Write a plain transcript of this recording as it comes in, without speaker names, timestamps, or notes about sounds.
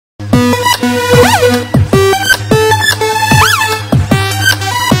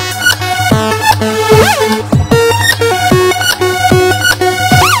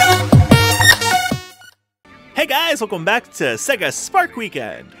welcome back to Sega Spark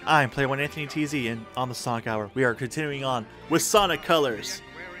Weekend. I'm Player One AnthonyTZ, and on the Sonic Hour, we are continuing on with Sonic Colors.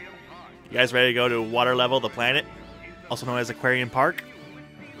 You guys ready to go to Water Level, the planet, also known as Aquarium Park?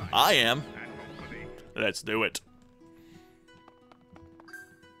 I am. Let's do it.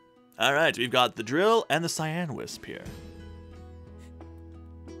 Alright, we've got the Drill and the Cyan Wisp here.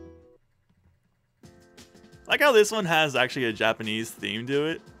 I like how this one has actually a Japanese theme to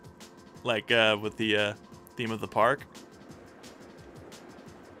it. Like, with the, theme of the park.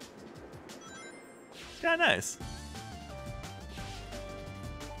 It's kinda nice.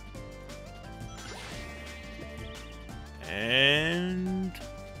 And...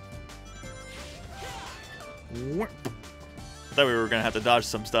 I thought we were gonna have to dodge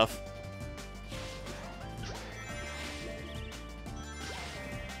some stuff.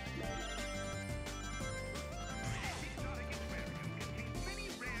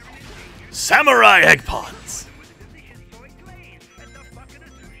 Samurai egg pods!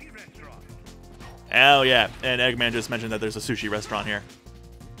 Hell yeah, and Eggman just mentioned that there's a sushi restaurant here.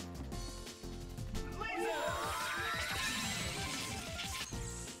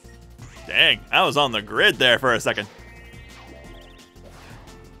 Dang, I was on the grid there for a second.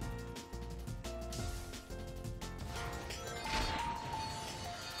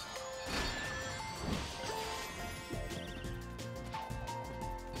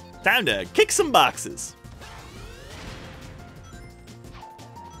 Time to kick some boxes.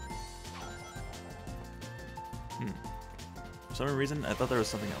 For some reason, I thought there was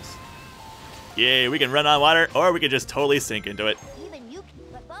something else. Yeah, we can run on water, or we can just totally sink into it. Even you can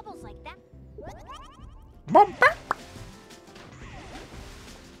put bubbles like that.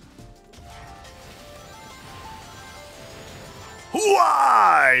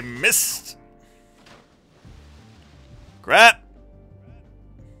 I missed. Crap.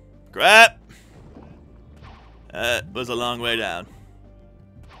 Crap. That was a long way down.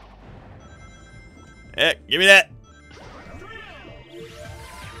 Hey, give me that.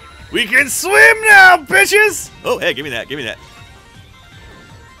 We can swim now, bitches! Oh, hey, give me that, give me that.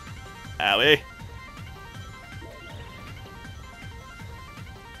 Owie.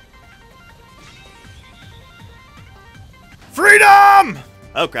 Freedom!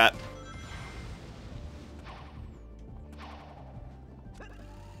 Oh, crap.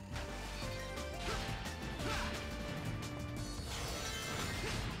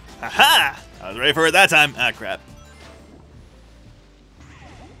 Aha! I was ready for it that time. Ah, crap.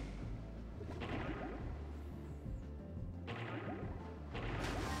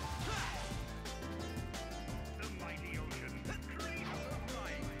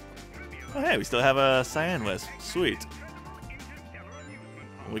 Oh, hey, we still have a Cyan Wisp. Sweet.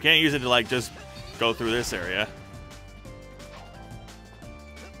 We can't use it to, like, just go through this area.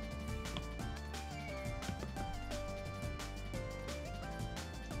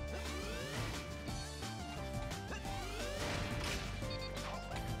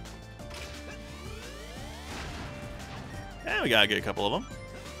 Yeah, we gotta get a couple of them.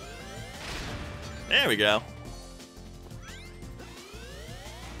 There we go.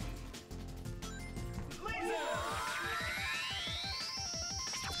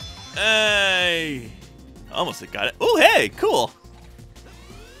 Hey! Almost got it. Oh, hey! Cool!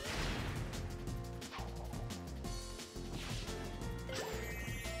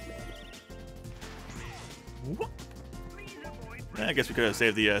 I guess we could have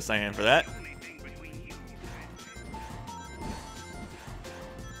saved the cyan for that.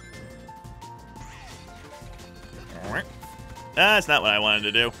 That's not what I wanted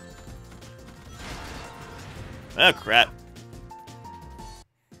to do. Oh, crap.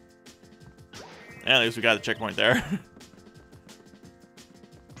 At least we got the checkpoint there.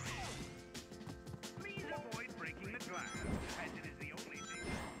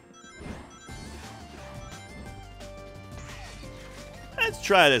 Let's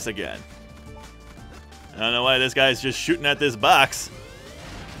try this again. I don't know why this guy's just shooting at this box.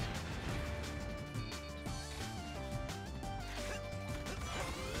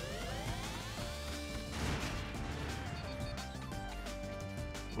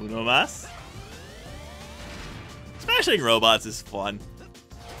 Uno más. Smashing robots is fun.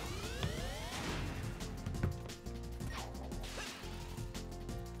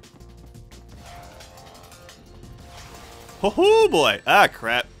 Oh boy! Ah,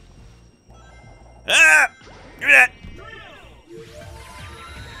 crap! Ah! Give me that!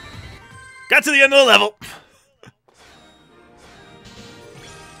 Got to the end of the level.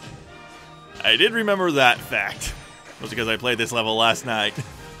 I did remember that fact. It was because I played this level last night.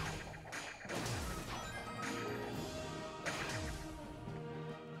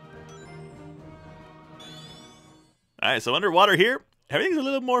 Alright, so underwater here, everything's a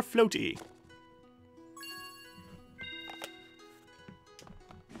little more floaty.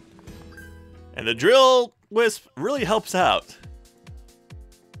 And the drill wisp really helps out.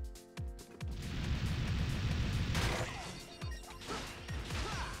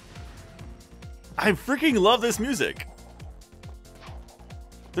 I freaking love this music.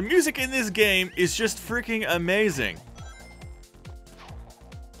 The music in this game is just freaking amazing.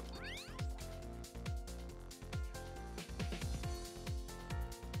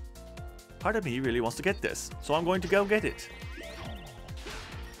 Part of me really wants to get this, so I'm going to go get it.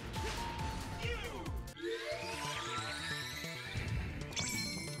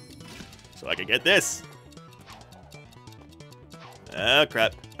 So I can get this. Oh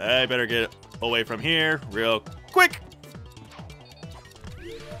crap, I better get away from here real quick.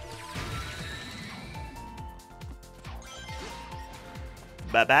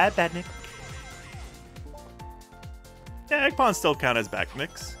 Bye-bye, Badnik. Yeah, egg pawns still count as back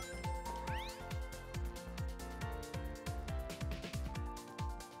mix.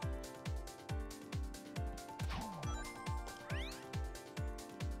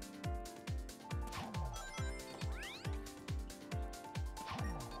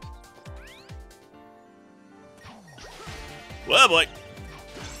 Whoa, boy.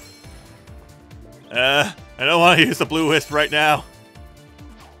 I don't want to use the blue wisp right now.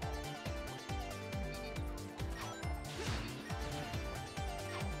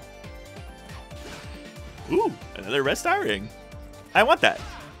 Ooh, another red star ring. I want that.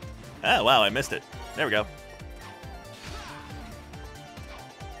 Oh, wow, I missed it. There we go.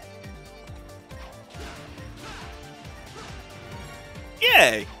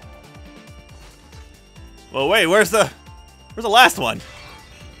 Yay! Well, wait, where's the last one?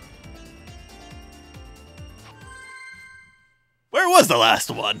 Where was the last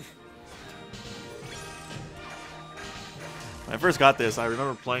one? When I first got this, I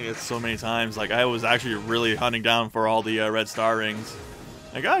remember playing it so many times. Like, I was actually really hunting down for all the red star rings.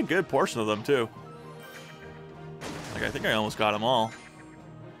 I got a good portion of them, too. Like, I think I almost got them all.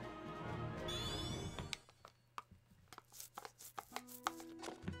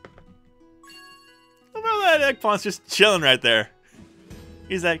 That egg pawn's just chilling right there.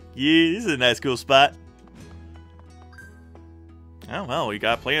 He's like, yeah, this is a nice cool spot. Oh well, we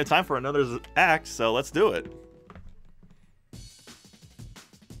got plenty of time for another act, so let's do it.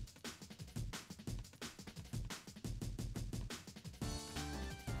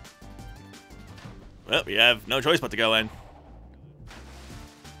 Well, we have no choice but to go in.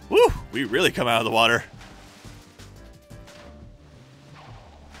 Woo! We really come out of the water.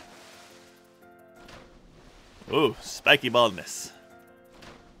 Ooh, spiky baldness.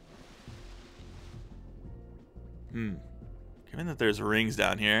 Given that there's rings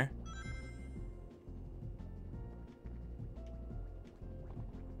down here.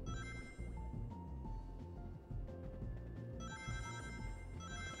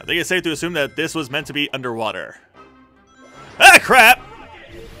 I think it's safe to assume that this was meant to be underwater. Ah, crap!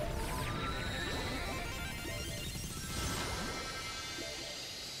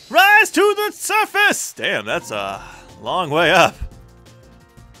 Rise to the surface! Damn, that's a long way up.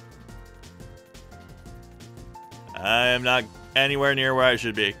 I am not anywhere near where I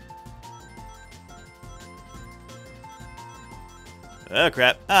should be. Oh,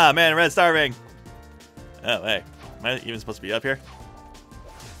 crap. Ah, man, red star ring. Oh, hey. Am I even supposed to be up here?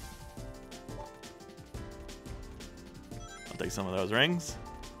 I'll take some of those rings.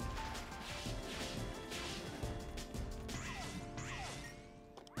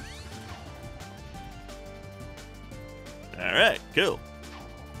 Alright, cool.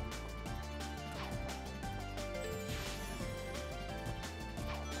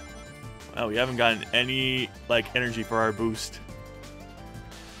 Oh, we haven't gotten any, like, energy for our boost.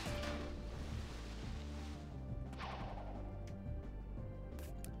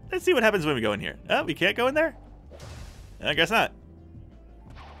 Let's see what happens when we go in here. Oh, we can't go in there? I guess not.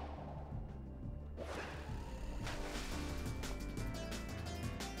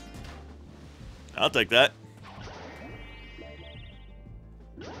 I'll take that.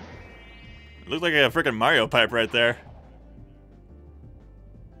 It looks like a freaking Mario pipe right there.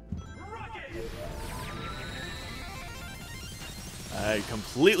 I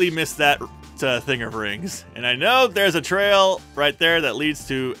completely missed that thing of rings. And I know there's a trail right there that leads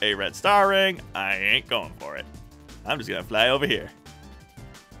to a red star ring. I ain't going for it. I'm just gonna fly over here.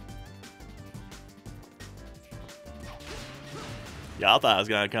 Y'all thought I was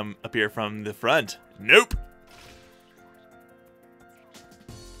gonna come up here from the front. Nope.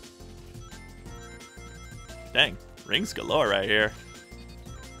 Dang, rings galore right here.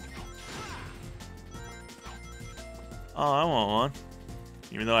 Oh, I want one.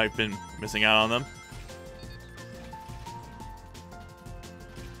 Even though I've been missing out on them.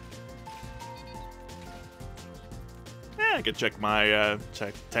 Yeah, I could check my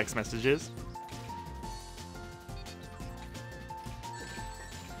text messages.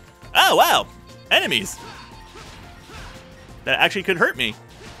 Oh, wow! Enemies! That actually could hurt me.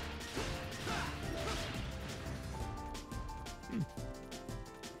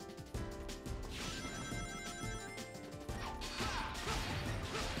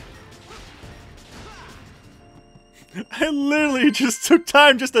 I literally just took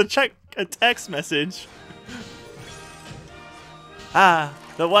time just to check a text message. Ah,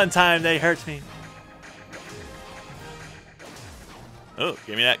 the one time they hurt me. Oh,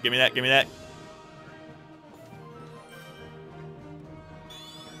 give me that, give me that, give me that.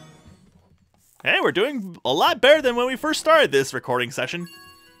 Hey, we're doing a lot better than when we first started this recording session.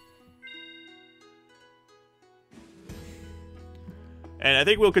 And I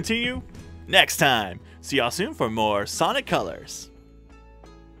think we'll continue next time. See y'all soon for more Sonic Colors.